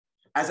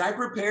As I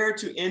prepare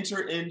to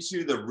enter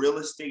into the real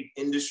estate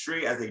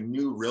industry as a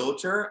new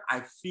realtor,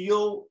 I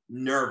feel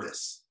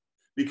nervous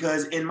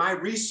because in my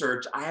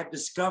research, I have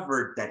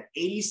discovered that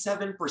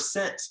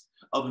 87%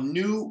 of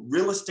new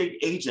real estate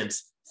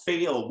agents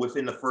fail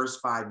within the first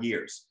 5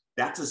 years.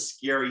 That's a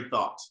scary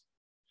thought.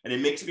 And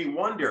it makes me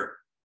wonder,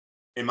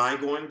 am I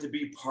going to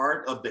be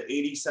part of the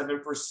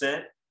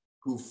 87%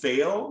 who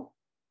fail?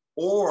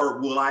 Or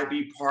will I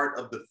be part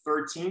of the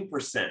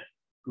 13%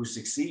 who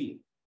succeed?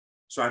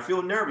 So I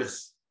feel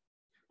nervous.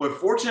 But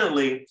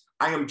fortunately,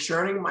 I am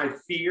turning my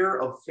fear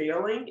of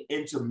failing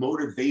into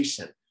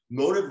motivation.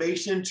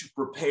 Motivation to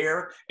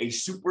prepare a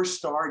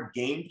superstar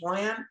game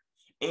plan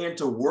and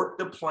to work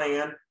the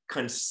plan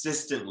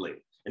consistently.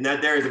 And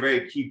that there is a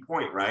very key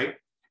point, right?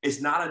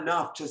 It's not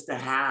enough just to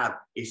have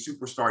a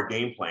superstar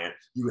game plan.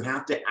 You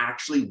have to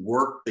actually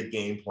work the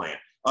game plan.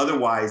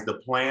 Otherwise, the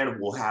plan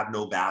will have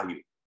no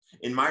value.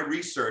 In my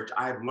research,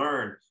 I've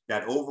learned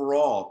that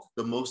overall,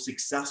 the most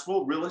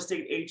successful real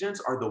estate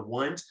agents are the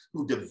ones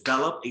who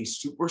develop a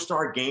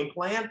superstar game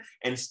plan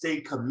and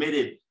stay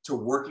committed to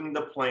working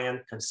the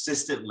plan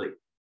consistently.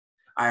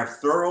 I have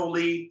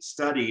thoroughly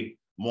studied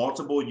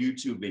multiple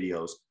YouTube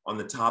videos on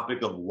the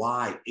topic of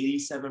why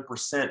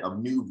 87% of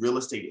new real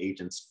estate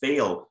agents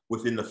fail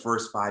within the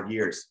first 5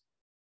 years.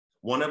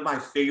 One of my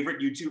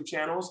favorite YouTube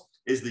channels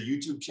is the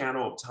YouTube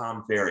channel of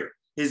Tom Ferry.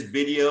 His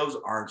videos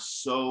are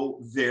so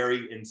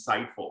very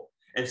insightful.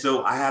 And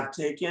so I have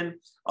taken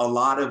a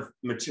lot of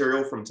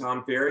material from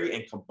Tom Ferry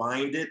and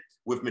combined it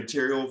with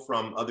material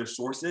from other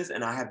sources.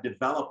 And I have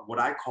developed what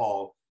I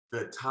call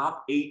the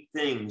top 8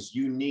 things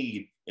you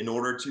need in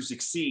order to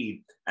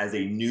succeed as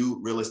a new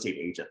real estate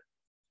agent.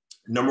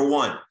 Number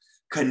 1,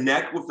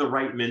 connect with the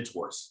right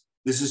mentors.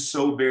 This is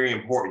so very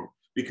important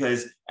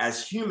because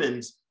as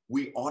humans,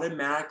 we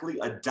automatically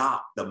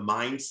adopt the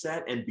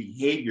mindset and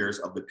behaviors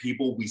of the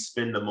people we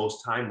spend the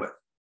most time with.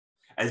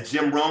 As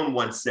Jim Rohn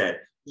once said,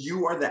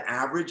 you are the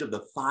average of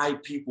the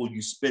 5 people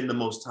you spend the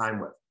most time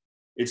with.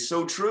 It's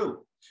so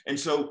true. And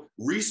so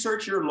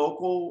research your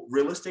local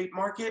real estate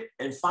market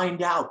and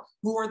find out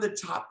who are the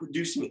top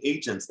producing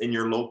agents in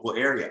your local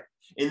area.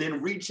 And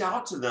then reach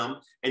out to them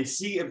and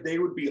see if they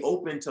would be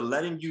open to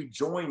letting you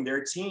join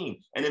their team.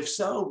 And if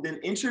so, then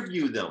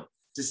interview them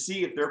to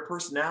see if their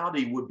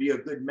personality would be a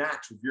good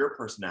match with your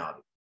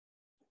personality.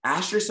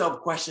 Ask yourself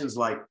questions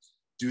like,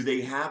 do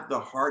they have the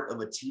heart of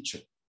a teacher?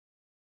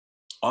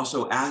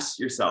 Also ask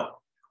yourself,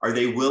 are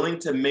they willing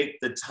to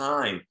make the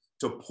time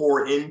to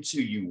pour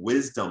into you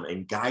wisdom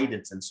and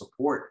guidance and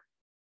support?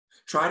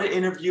 Try to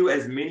interview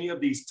as many of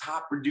these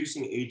top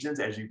producing agents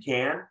as you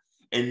can,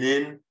 and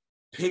then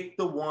pick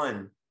the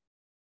one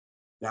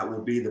that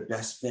will be the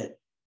best fit.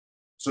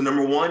 So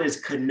number 1 is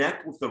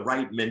connect with the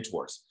right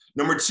mentors.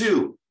 Number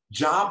 2,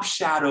 job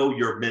shadow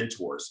your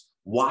mentors.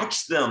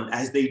 Watch them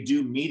as they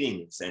do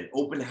meetings and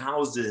open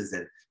houses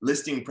and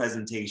listing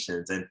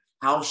presentations and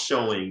house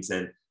showings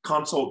and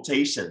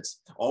consultations.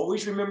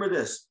 Always remember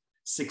this,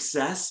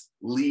 success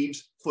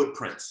leaves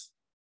footprints.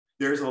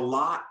 There's a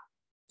lot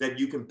that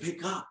you can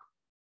pick up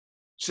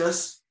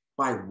just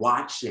by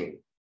watching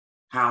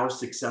how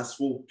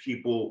successful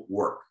people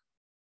work.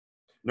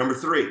 Number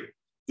 3,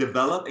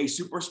 develop a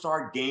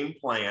superstar game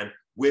plan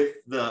with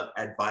the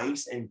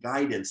advice and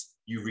guidance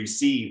you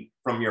receive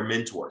from your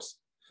mentors.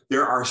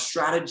 There are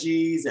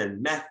strategies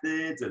and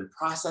methods and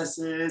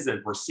processes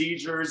and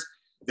procedures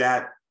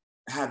that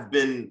have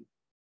been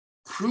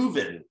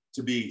proven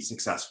to be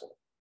successful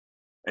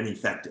and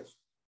effective.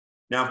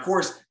 Now, of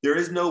course, there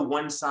is no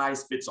one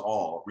size fits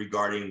all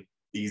regarding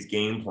these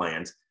game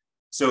plans.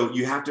 So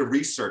you have to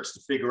research to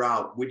figure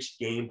out which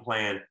game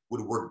plan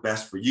would work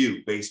best for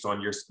you based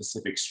on your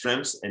specific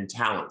strengths and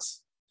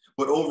talents.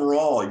 But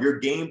overall, your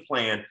game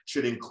plan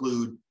should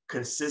include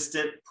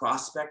consistent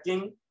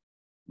prospecting,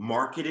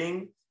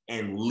 marketing,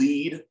 and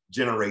lead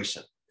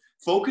generation.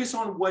 Focus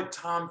on what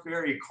Tom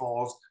Ferry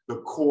calls the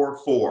core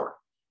 4: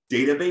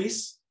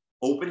 database,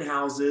 open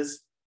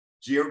houses,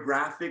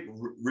 geographic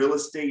real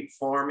estate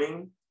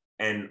farming,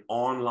 and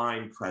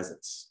online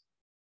presence.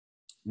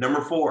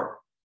 Number 4,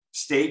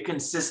 stay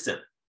consistent,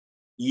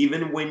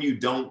 even when you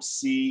don't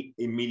see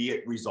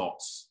immediate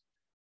results.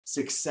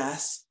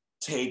 Success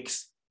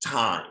takes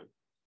time.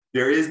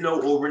 There is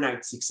no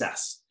overnight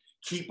success.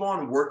 Keep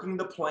on working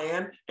the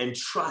plan and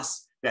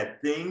trust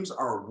that things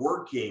are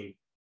working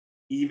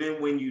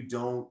even when you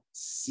don't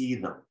see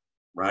them,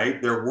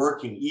 right? They're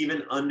working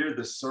even under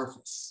the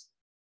surface.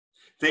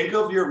 Think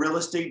of your real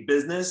estate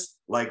business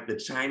like the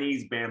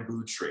Chinese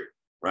bamboo tree,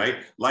 right?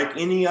 Like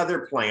any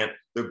other plant,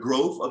 the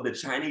growth of the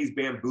Chinese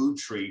bamboo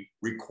tree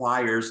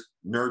requires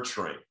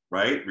nurturing,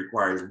 right?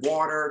 Requires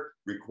water,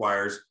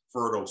 requires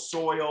fertile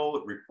soil,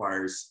 it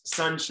requires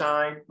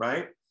sunshine,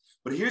 right?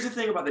 But here's the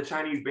thing about the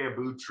Chinese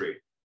bamboo tree.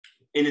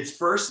 In its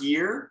first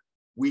year,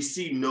 we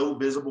see no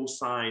visible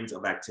signs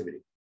of activity.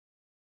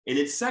 In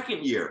its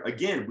second year,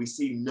 again, we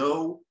see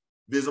no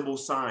visible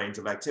signs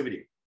of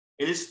activity.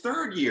 In its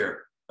third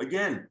year,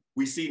 again,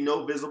 we see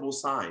no visible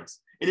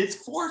signs. In its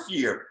fourth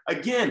year,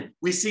 again,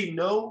 we see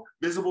no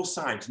visible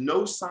signs,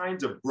 no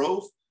signs of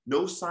growth,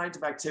 no signs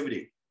of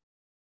activity.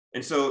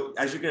 And so,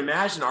 as you can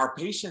imagine, our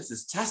patience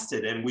is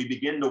tested, and we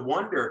begin to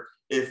wonder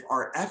if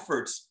our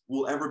efforts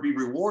will ever be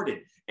rewarded.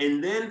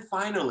 And then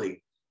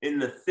finally, in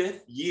the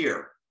 5th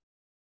year,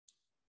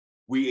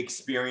 we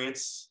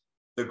experience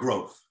the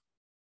growth.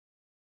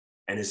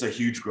 And it's a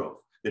huge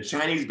growth. The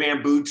Chinese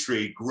bamboo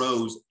tree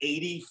grows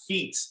 80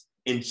 feet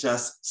in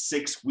just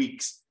 6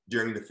 weeks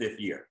during the 5th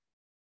year.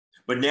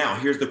 But now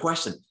here's the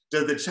question.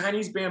 Does the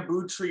Chinese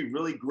bamboo tree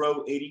really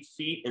grow 80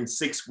 feet in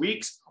 6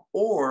 weeks?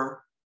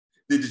 Or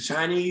did the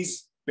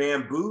Chinese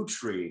bamboo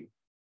tree,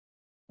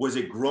 was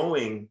it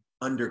growing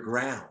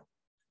underground,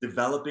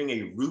 developing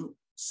a root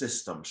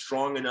system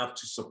strong enough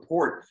to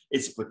support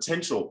its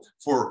potential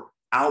for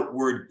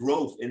outward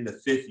growth in the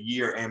 5th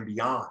year and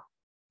beyond?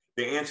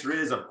 The answer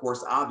is, of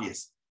course,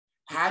 obvious.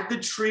 Had the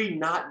tree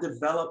not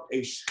developed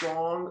a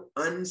strong,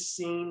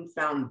 unseen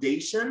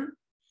foundation,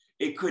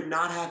 it could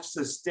not have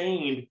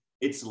sustained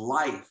its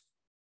life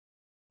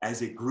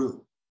as it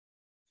grew.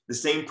 The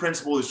same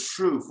principle is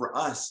true for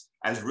us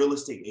as real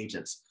estate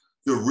agents.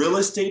 The real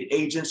estate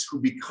agents who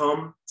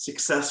become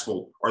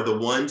successful are the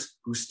ones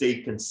who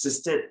stay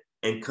consistent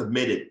and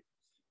committed,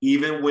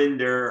 even when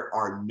there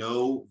are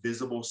no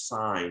visible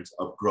signs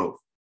of growth.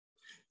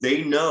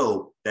 They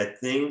know that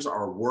things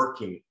are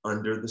working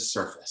under the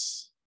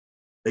surface.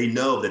 They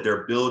know that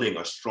they're building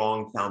a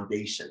strong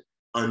foundation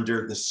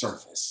under the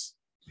surface.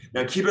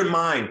 Now, keep in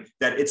mind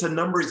that it's a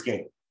numbers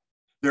game.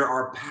 There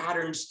are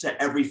patterns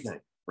to everything,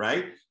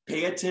 right?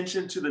 Pay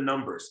attention to the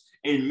numbers.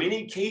 In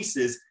many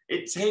cases,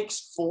 it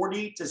takes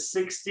 40 to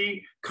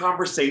 60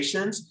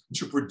 conversations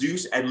to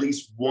produce at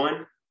least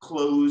one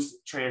closed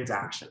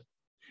transaction.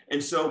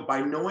 And so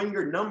by knowing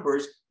your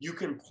numbers, you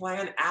can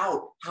plan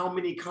out how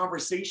many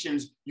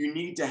conversations you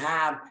need to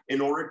have in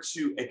order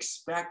to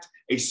expect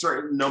a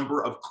certain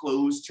number of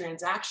closed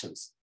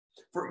transactions.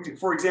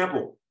 For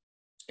example,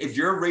 if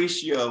your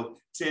ratio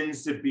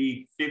tends to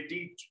be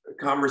 50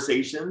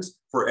 conversations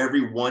for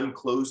every one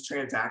closed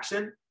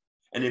transaction,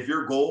 and if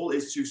your goal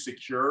is to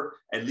secure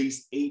at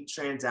least 8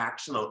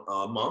 transactions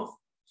a month,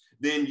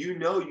 then you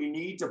know you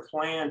need to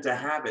plan to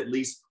have at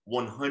least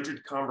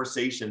 100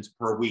 conversations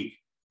per week,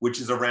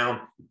 which is around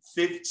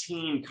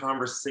 15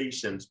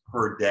 conversations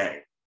per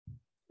day.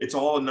 It's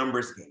all a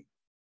numbers game.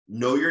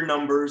 Know your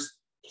numbers,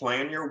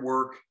 plan your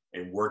work,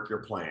 and work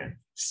your plan.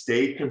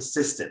 Stay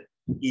consistent,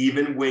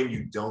 even when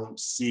you don't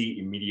see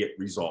immediate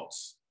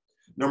results.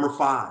 Number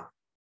 5,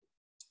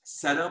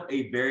 set up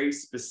a very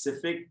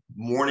specific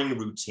morning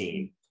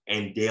routine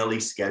and daily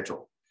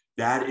schedule.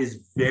 That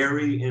is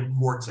very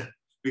important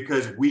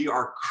because we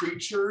are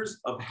creatures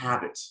of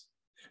habits.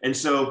 And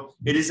so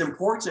it is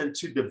important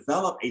to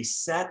develop a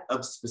set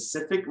of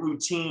specific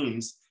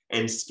routines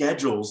and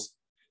schedules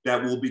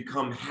that will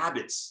become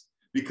habits,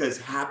 because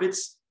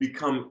habits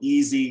become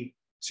easy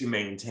to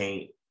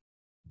maintain.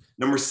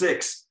 Number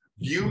 6,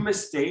 view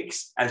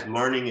mistakes as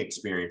learning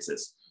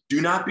experiences.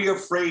 Do not be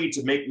afraid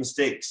to make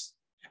mistakes.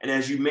 And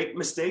as you make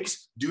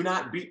mistakes, do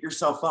not beat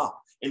yourself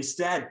up.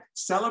 Instead,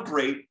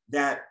 celebrate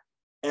that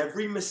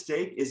every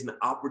mistake is an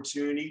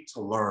opportunity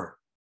to learn.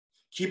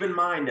 Keep in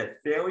mind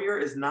that failure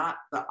is not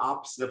the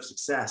opposite of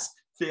success.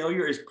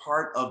 Failure is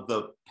part of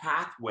the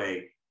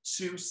pathway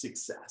to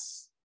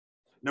success.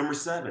 Number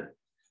 7,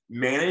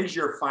 manage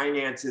your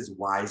finances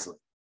wisely.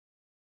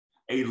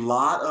 A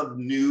lot of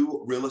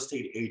new real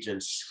estate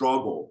agents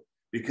struggle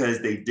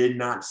because they did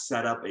not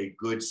set up a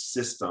good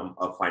system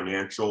of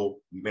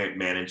financial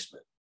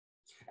management.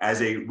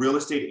 As a real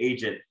estate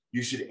agent,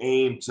 you should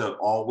aim to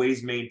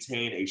always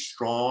maintain a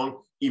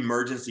strong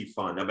emergency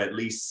fund of at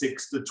least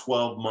 6 to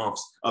 12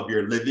 months of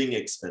your living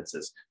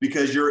expenses,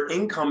 because your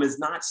income is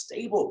not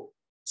stable,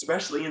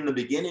 especially in the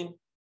beginning.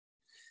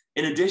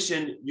 In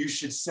addition, you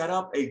should set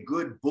up a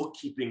good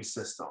bookkeeping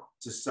system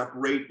to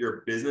separate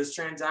your business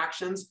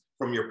transactions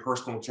from your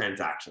personal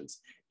transactions,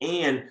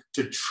 and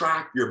to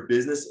track your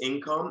business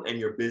income and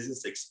your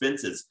business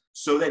expenses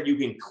so that you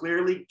can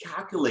clearly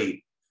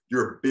calculate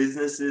your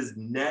business's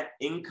net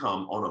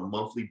income on a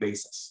monthly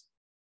basis.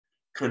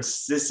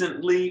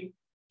 Consistently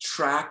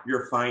track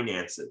your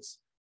finances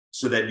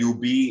so that you'll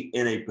be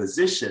in a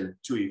position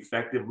to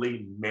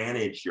effectively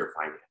manage your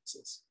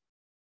finances.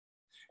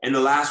 And the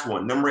last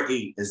one, number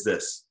 8, is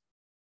this: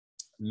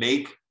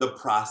 make the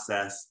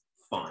process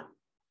fun.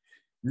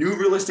 New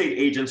real estate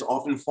agents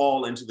often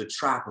fall into the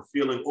trap of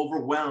feeling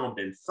overwhelmed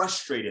and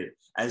frustrated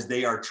as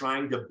they are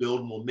trying to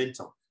build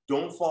momentum.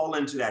 Don't fall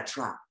into that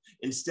trap.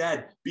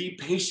 Instead, be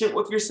patient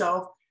with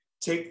yourself,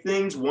 take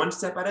things one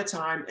step at a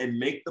time, and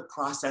make the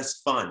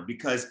process fun,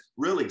 because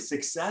really,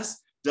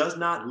 success does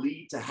not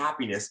lead to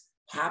happiness.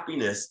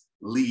 Happiness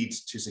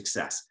leads to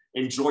success.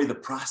 Enjoy the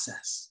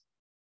process.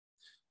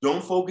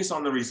 Don't focus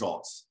on the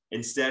results.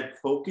 Instead,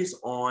 focus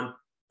on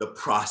the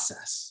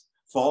process.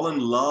 Fall in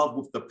love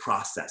with the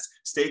process.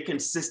 Stay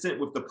consistent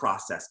with the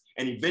process.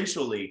 And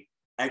eventually,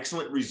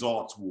 excellent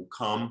results will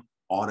come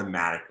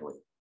automatically.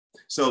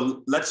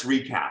 So let's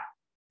recap.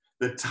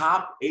 The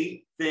top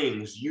 8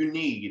 things you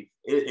need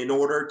in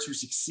order to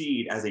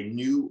succeed as a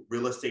new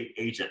real estate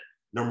agent.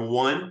 Number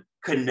 1,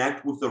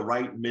 connect with the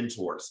right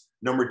mentors.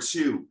 Number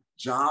 2,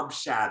 job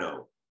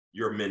shadow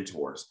your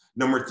mentors.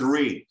 Number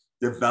 3,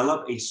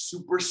 develop a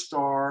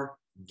superstar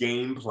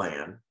game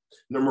plan.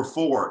 Number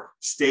 4,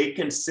 stay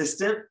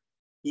consistent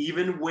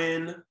even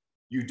when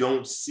you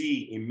don't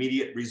see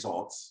immediate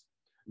results.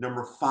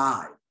 Number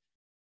 5,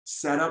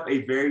 set up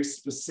a very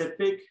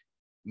specific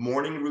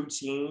morning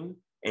routine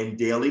and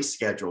daily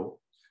schedule.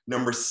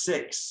 Number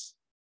 6,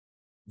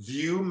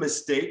 view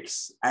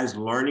mistakes as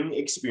learning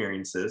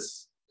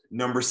experiences.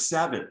 Number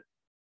 7,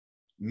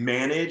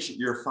 manage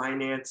your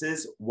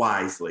finances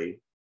wisely.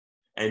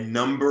 And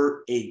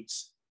number 8,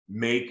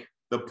 make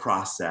the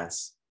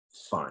process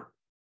fun.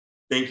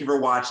 Thank you for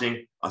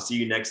watching. I'll see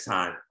you next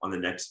time on the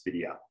next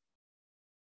video.